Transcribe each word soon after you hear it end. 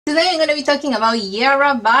Today I'm going to be talking about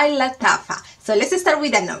Yara by Lattafa. So let's start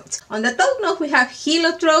with the notes. On the top note we have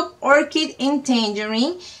heliotrope, orchid and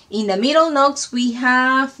tangerine. In the middle notes we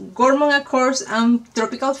have gourmand accords and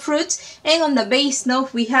tropical fruits. And on the base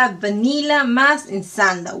note we have vanilla, musk and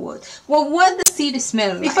sandalwood. Well, what does it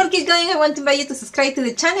smell like? Before keep going, I want to invite you to subscribe to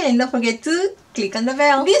the channel and don't forget to click on the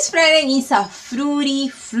bell. This fragrance is a fruity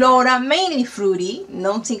flora, mainly fruity.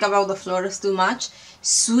 Don't think about the florals too much.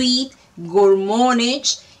 Sweet,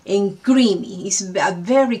 gourmandish and creamy. It's a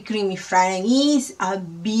very creamy fragrance. It's a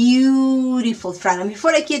beautiful fragrance.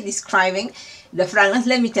 Before I keep describing the fragrance,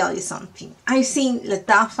 let me tell you something. I think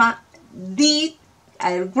Lattafa did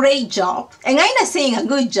a great job, and I'm not saying a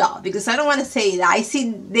good job because I don't want to say that. I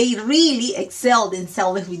think they really excelled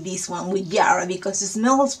themselves with this one, with Yara, because it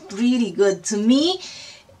smells pretty good. To me,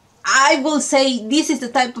 I will say this is the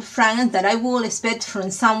type of fragrance that I will expect from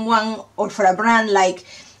someone or for a brand like,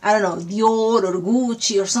 I don't know, Dior or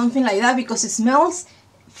Gucci or something like that, because it smells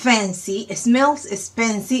fancy, it smells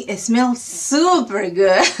expensive, it smells super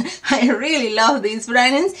good. I really love this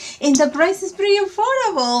fragrance and the price is pretty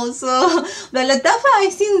affordable. So the Lattafa, I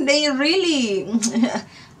think they really,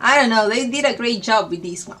 I don't know, they did a great job with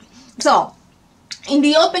this one. So in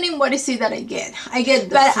the opening, what is it that I get? I get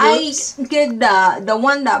the fruits. I get the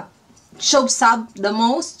one that shows up the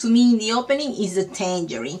most to me in the opening is the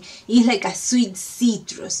tangerine. It's like a sweet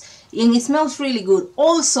citrus and it smells really good.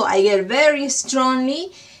 Also, I get very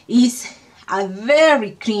strongly is a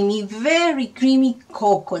very creamy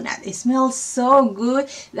coconut. It smells so good.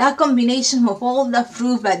 That combination of all the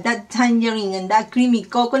fruit, but that tangerine and that creamy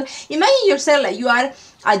coconut. Imagine yourself like you are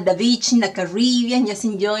at the beach in the Caribbean, just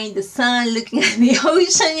enjoying the sun, looking at the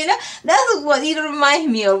ocean, you know. That's what it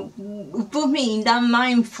reminds me of, put me in that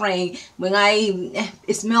mind frame when I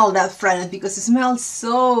smell that fragrance, because it smells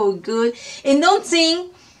so good. And don't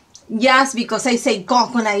think just because I say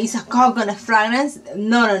coconut is a coconut fragrance.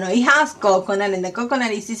 No, it has coconut and the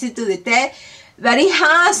coconut is easy to detect, but it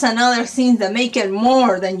has another things that make it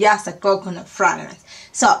more than just a coconut fragrance.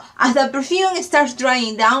 So as the perfume starts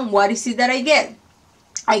drying down, what is it that I get?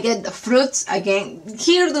 I get the fruits again.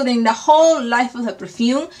 Here during the whole life of the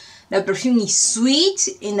perfume is sweet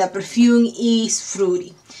and the perfume is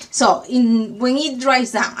fruity. So when it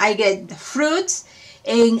dries down, I get the fruits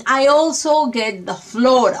and I also get the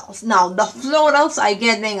florals. Now the florals, I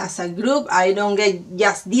get them as a group. I don't get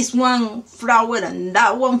just this one flower and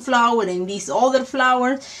that one flower and this other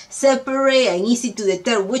flower separate and easy to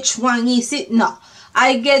detect which one is it. No,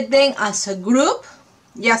 I get them as a group,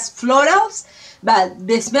 just florals, but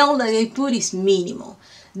the smell that they put is minimal.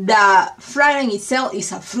 The fragrance itself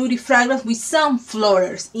is a fruity fragrance with some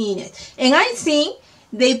florals in it, and I think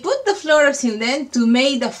they put the florals in them to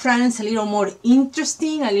make the fragrance a little more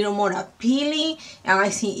interesting, a little more appealing, and I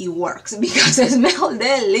think it works because it smells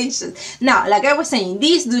delicious. Now, like I was saying,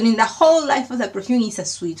 this during the whole life of the perfume is a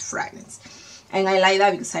sweet fragrance, and I like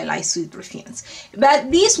that because I like sweet perfumes.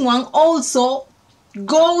 But this one also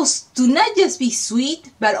goes to not just be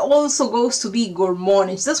sweet, but also goes to be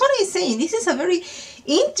gourmandish. That's what I'm saying. This is a very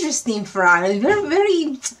interesting fragrance,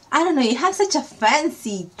 very, I don't know, it has such a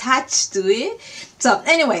fancy touch to it. So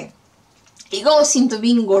anyway, it goes into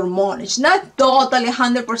being gourmandish, not totally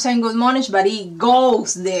 100% gourmandish, but it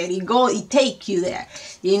goes there, it takes you there,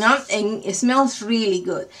 you know, and it smells really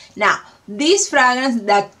good. Now this fragrance,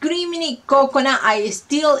 the creamy coconut, I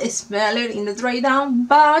still smell it in the dry down,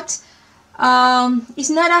 but it's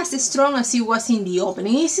not as strong as it was in the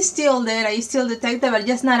opening. It's still there, I still detect it, but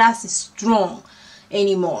just not as strong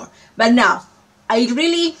anymore. But now I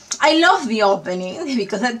love the opening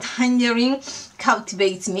because that tangerine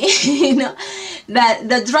captivates me. You know, that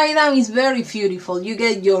the dry down is very beautiful. You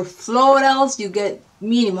get your florals, you get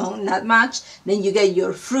minimum, not much, then you get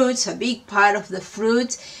your fruits, a big part of the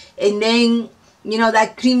fruits, and then you know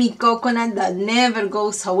that creamy coconut that never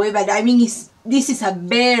goes away. But I mean, this is a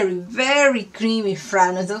very creamy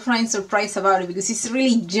fragrance. That's what I'm surprised about it, because it's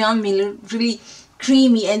really yummy, really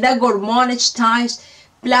creamy, and that gourmandish touch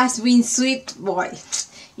plus being sweet, boy,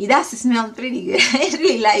 it does smell pretty good. I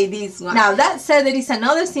really like this one. Now that said, there is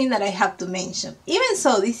another thing that I have to mention. Even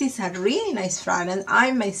so, this is a really nice fragrance.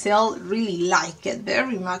 I myself really like it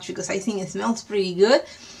very much because I think it smells pretty good.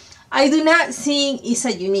 I do not think it's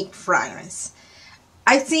a unique fragrance.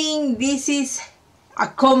 I think this is a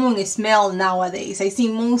common smell nowadays. I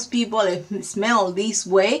think most people smell this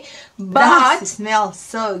way, but it smells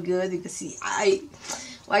so good because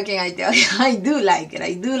what can I tell you? I do like it.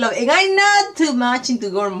 I do love it. And I'm not too much into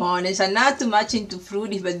gourmandish. I'm not too much into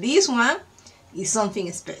fruity, but this one is something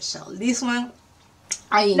special. This one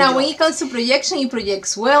Now, when it comes to projection, it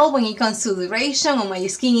projects well. When it comes to duration, on my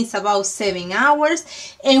skin, it's about 7 hours.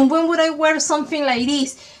 And when would I wear something like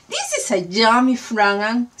this? This is a yummy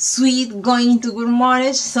fragrance, sweet, going into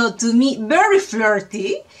gourmand. So to me, very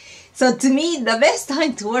flirty. So to me, the best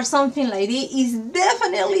time to wear something like this is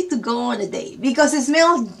definitely to go on a date, because it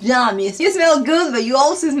smells yummy. You smell good, but you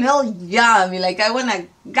also smell yummy. Like I wanna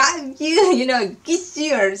grab you, you know, kiss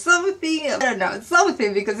you or something. I don't know,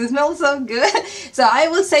 something, because it smells so good. So I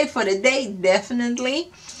will say for the date,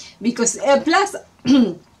 definitely, because plus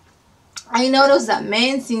I noticed that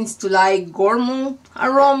men seems to like gourmand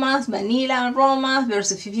aromas, vanilla aromas,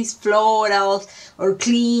 versus if it's floral or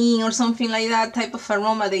clean or something like that type of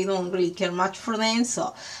aroma, they don't really care much for them.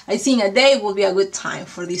 So I think a day will be a good time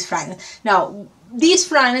for this fragrance. Now, this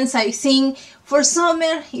fragrance, I think for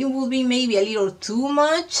summer it will be maybe a little too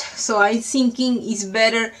much. So I'm thinking it's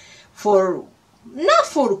better for, not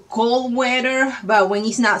for cold weather, but when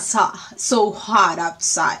it's not so hot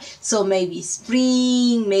outside. So maybe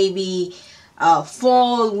spring, maybe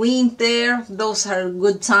fall, winter, those are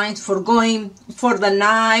good times for going for the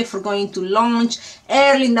night, for going to lunch,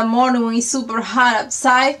 early in the morning when it's super hot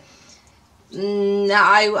outside.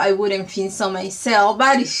 I wouldn't think so myself,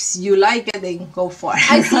 but if you like it, then go for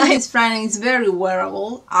it. I think this fragrance is very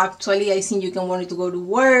wearable. Actually, I think you can wear it to go to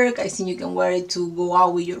work. I think you can wear it to go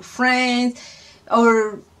out with your friends,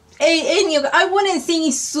 or any of. I wouldn't think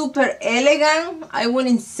it's super elegant. I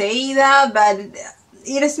wouldn't say that, but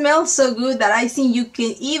it smells so good that I think you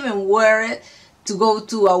can even wear it to go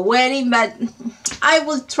to a wedding. But I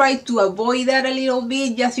will try to avoid that a little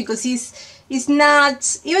bit, just because it's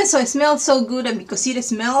not, even so it smells so good, and because it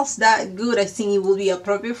smells that good, I think it will be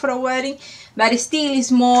appropriate for a wedding. But still,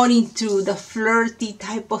 it's more into the flirty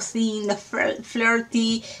type of thing, the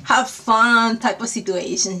flirty, have fun type of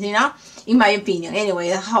situations, you know, in my opinion. Anyway,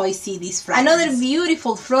 that's how I see this fragrance. Another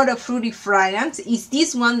beautiful floral fruity fragrance is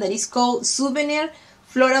this one that is called Souvenir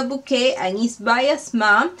Floral Bouquet, and it's by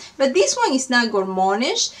Asma. But this one is not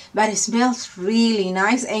gourmandish, but it smells really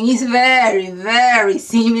nice, and it's very, very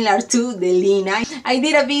similar to the Lina. I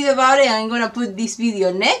did a video about it, and I'm gonna put this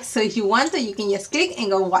video next, so if you want to, you can just click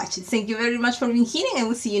and go watch it. Thank you very much for being here, and I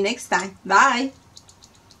will see you next time. Bye!